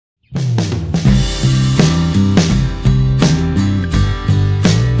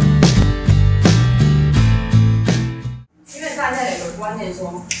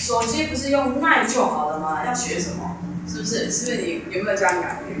用耐就好了吗？要学什么？是不是？是不是你有没有这样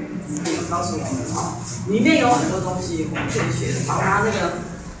感觉？你有告诉我们哈，里面有很多东西我们可以学，把它那个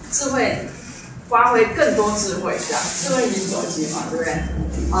智慧发挥更多智慧，这样智慧型手机嘛，对不对？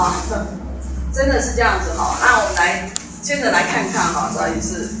啊，真的是这样子哈。那我们来接着来看看哈，到底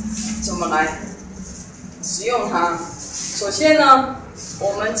是怎么来使用它。首先呢，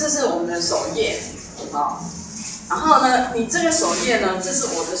这是我们的首页，好，然后呢，你这个首页呢，这是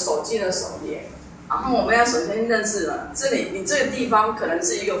我的手机的首页，然后我们要首先认识了，这里你这个地方可能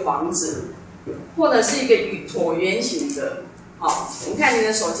是一个房子，或者是一个椭圆形的，好，你看你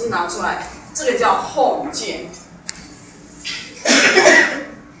的手机拿出来，这个叫 Home 键，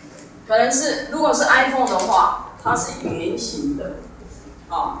可能是如果是 iPhone 的话，它是圆形的，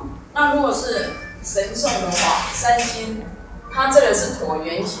啊，那如果是神送的话，三星，它这个是椭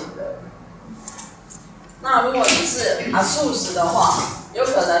圆形的。那如果你是ASUS 的话，有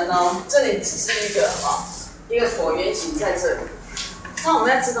可能呢，这里只是一个椭圆形在这里。那我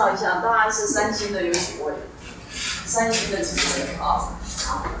们要知道一下，当然是三星的有几位，三星的几位啊？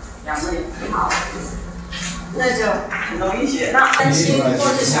好，2位，好，那就很容易学。那三星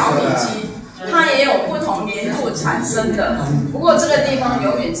或是小米机，它也有不同年度产生的，不过这个地方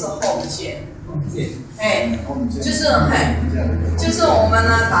永远是Home键。就是我们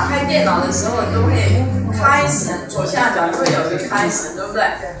呢打开电脑的时候都会开始，左下角会有一个开始，对不对？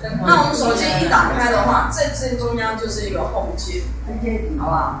那我们手机一打开的话，正中央就是一个Home键，好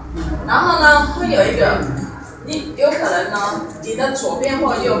不好？然后呢，会有一个，你有可能呢，你的左边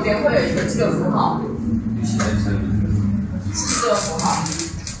或右边会有一个这个符号，是这个符号，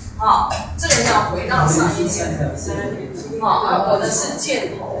好，这个叫回到上一层，好，我的是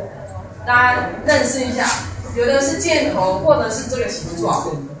箭头。大家认识一下，有的是箭头，或者是这个形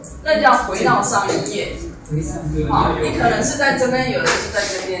状，那叫回到上一页。好，你可能是在这边，有的是在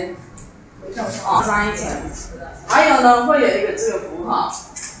这边。好，上一层。还有呢，会有一个这个符号，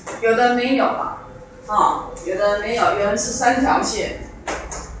有的没有吧？有的没有，有人是3条线，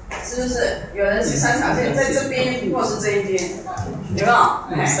是不是？有人是3条线，在这边或是这一边，有没有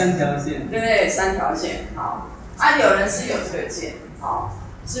？3条线。对，3条线。好，有人是有这个键，好。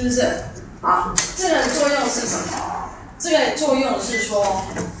是不是？好，这个作用是什么？这个作用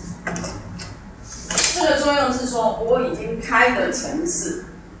是说，我已经开的程式。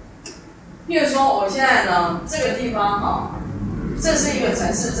譬如说，我现在呢，这个地方这是一个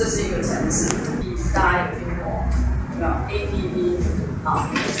程式，这是一个程式，大家有听过？有 APP， 好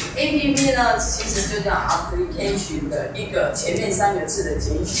 ，APP 呢，其实就叫 application 的一个前面3个字的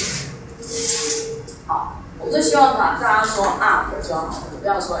简写。好。我就希望大家说 app 就好了，不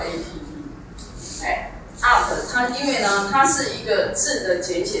要说 app。app 它因为呢，它是一个字的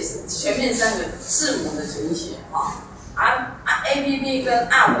简写，是前面3个字母的简写app 跟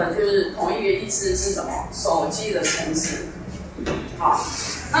app 就是同一个意思，是什么？手机的程式。好，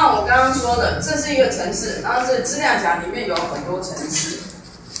那我刚刚说的，这是一个程式，然后这资料夹里面有很多程式。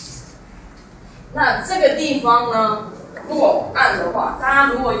那这个地方呢，如果按的话，大家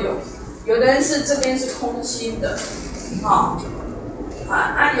如果有的人是这边是空心的，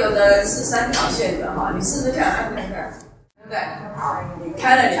有的人是3条线的，你试试看，按看看，对不对？好，你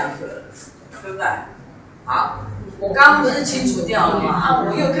开了2个，对不对？好，我刚刚不是清除掉了吗？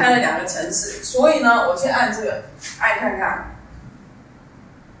我又开了2个程式，所以呢，我去按这个，按看看，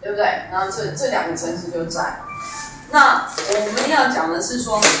对不对？然后这2个程式就在。那我们要讲的是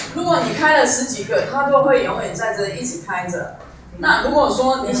说，如果你开了10几个，它都会永远在这里一直开着。那如果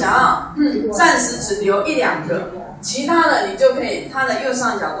说你想要暂时只留1、2个，其他的你就可以，它的右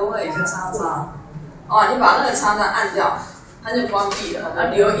上角都会有一个叉叉，你把那个叉叉按掉，它就关闭了。那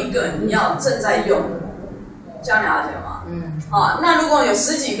留1个你要正在用的，这样了解吗？那如果有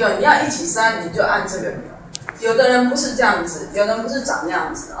10几个你要一起删，你就按这个。有的人不是这样子，有的人不是长那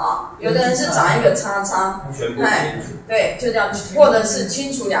样子有的人是长一个叉叉，对，就这样，或者是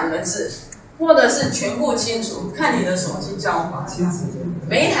清除2个字。或者是全部清除，看你的手机叫法，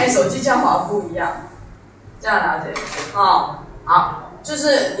每一台手机叫法不一样，这样了解？好，就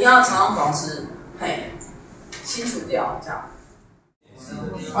是你要常常保持，清除掉这样。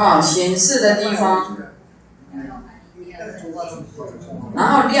显示的地方，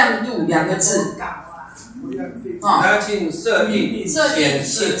然后亮度2个字，要进设定，显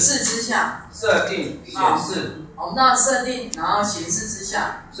示之下，设定显示。我们到设定，然后显示之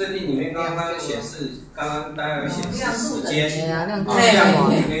下。设定里面刚刚显示，刚刚大家有显示时间，亮度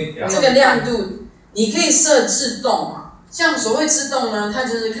这个亮度你可以设自动像所谓自动呢，它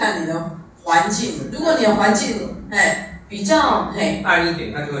就是看你的环境。如果你的环境比较暗一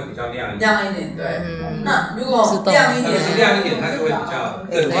点，它就会比较亮一点。亮一点，对。那如果亮一点，亮一点，它就会比较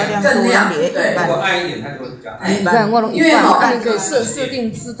更亮，对。如果暗一点，它就会比较暗。因为按可以设定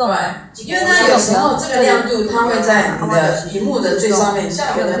自动。对，因为它有时候这个亮度它会在你的屏幕的最上面，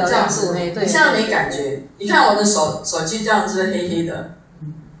像有人这样子，你现在没感觉。你看我的手机这样子黑黑的，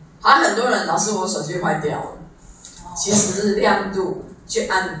很多人老师我手机坏掉了，其实是亮度去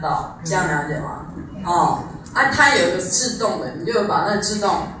按到，这样了解吗？它有个自动的，你就把那自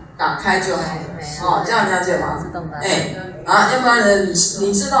动打开就好，这样了解吗？要不然呢，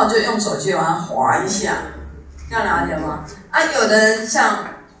你知道就用手机把它滑一下，这样了解吗？有的人像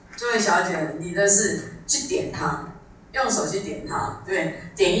这位小姐，你的是去点它，用手机点它，对，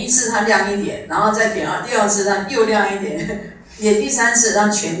点一次它亮一点，然后再点第二次它又亮一点，点第三次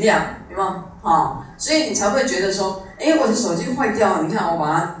让全亮，有没有？所以你才会觉得说，我的手机坏掉了，你看我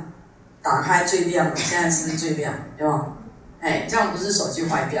把它打开最亮的，现在是不是最亮？对吧？这样不是手机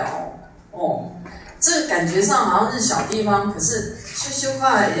坏掉哦。这感觉上好像是小地方，可是小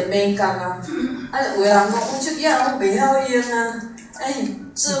块也没讲啊。有的人讲，我这样我袂晓用啊。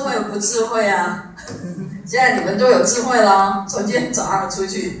智慧不智慧啊？现在你们都有智慧了，从今天早上出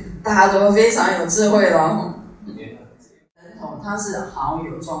去，大家都非常有智慧了。人头它是好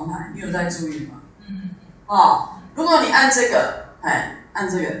友状态，你有在注意吗？如果你按这个，按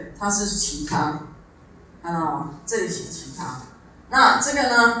这个，它是其他，看到吗？这里写其他，那这个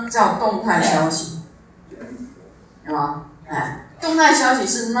呢叫动态消息，有吗？动态消息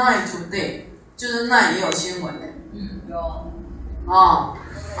是 Night Today， 就是 Night 也有新闻的，有。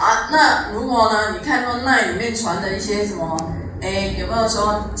那如果呢，你看到 Night 里面传的一些什么，有没有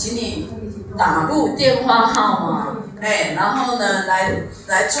说，请你打入电话号码？然后呢，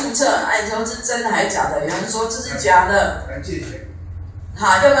来注册，你说是真的还是假的？有人说这是假的，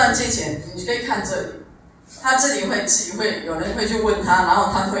要不然借钱，你可以看这里，他这里自己会有人会去问他，然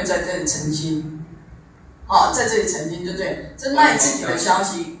后他会在这里澄清，在这里澄清就对，这赖自己的消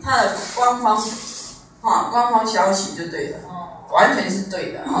息，他的官方消息就对了，完全是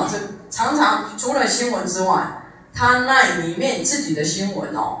对的，这常常除了新闻之外，他赖里面自己的新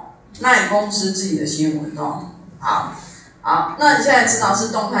闻赖公司自己的新闻好，那你现在知道是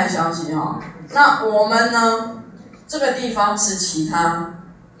动态消息那我们呢，这个地方是其他，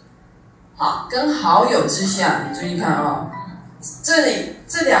跟好友之下，你注意看这里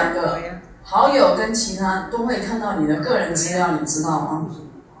这两个好友跟其他都会看到你的个人资料，你知道吗？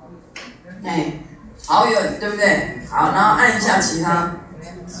好友对不对？好，然后按一下其他，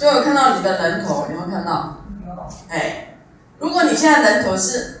就有看到你的人头，有没有看到？如果你现在人头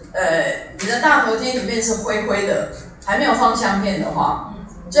是你的大头贴里面是灰灰的，还没有放相片的话，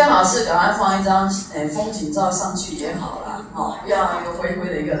最好是赶快放一张风景照上去也好啦，不要一个灰灰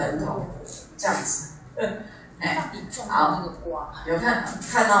的一个人头，这样子。好，有看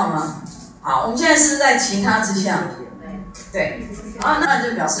到吗？好，我们现在是在其他之下，对，那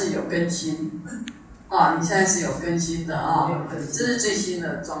就表示有更新。你现在是有更新的这是最新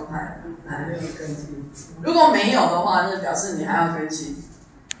的状态，如果没有的话，那就表示你还要更新。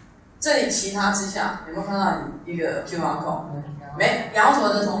这里其他之下有没有看到一个 QR code？ 没摇头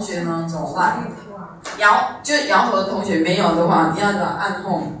的同学呢怎么办？摇头的同学没有的话，你要按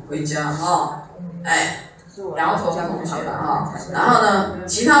home 回家摇头的同学然后呢，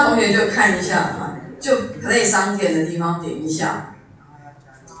其他同学就看一下就 Play 商店的地方点一下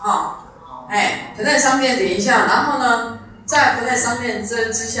Play 商店点一下，然后呢，在Play商店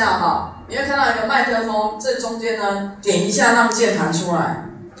之下你会看到一个麦克风，这中间呢点一下让键盘出来，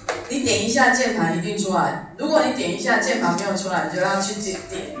你点一下键盘一定出来。如果你点一下键盘没有出来，你就要去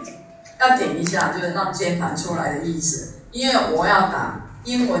要点一下，就是让键盘出来的意思。因为我要打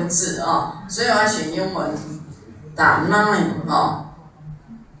英文字所以我要选英文，打 9打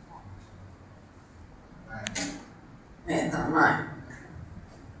 9。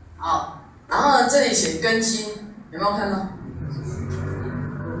好。然后呢，这里写更新，有没有看到？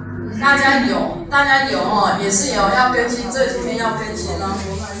大家有也是有要更新，这几天要更新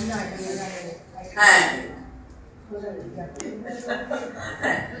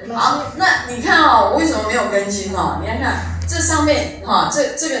好，那你看我为什么没有更新你看这上面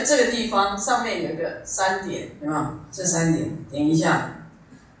这个地方上面有个3点，有没有？这3点点一下，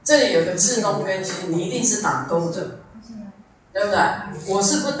这里有个自动更新，你一定是打勾的，对不对？我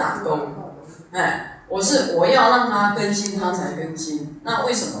是不打勾。我要让它更新，它才更新。那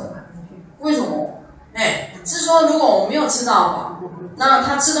为什么？是说如果我没有吃到饱，那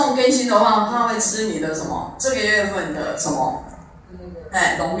它自动更新的话，它会吃你的什么？这个月份的什么？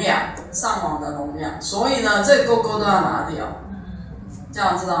容量，上网的容量。所以呢，这个勾勾都要拿掉，这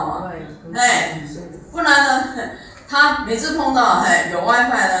样知道吗？不然呢，它每次碰到有 WiFi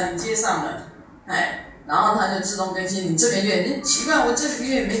了，你接上了，然后它就自动更新。你这个月，你奇怪，我这个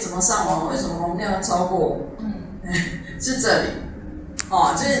月没怎么上网，为什么容量超过我？是这里，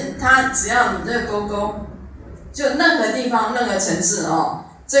就是它只要你这个勾勾，就任何地方、任何城市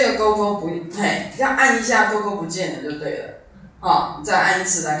这个勾勾不，要按一下勾勾不见了就对了。你再按一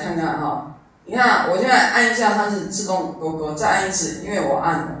次来看看你看我现在按一下，它是自动勾勾，再按一次，因为我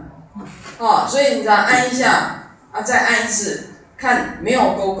按了，所以你只要按一下再按一次，看没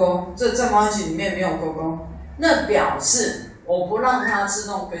有勾勾，这正方形里面没有勾勾，那表示我不让它自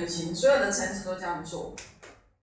动更新，所有的程式都这样做。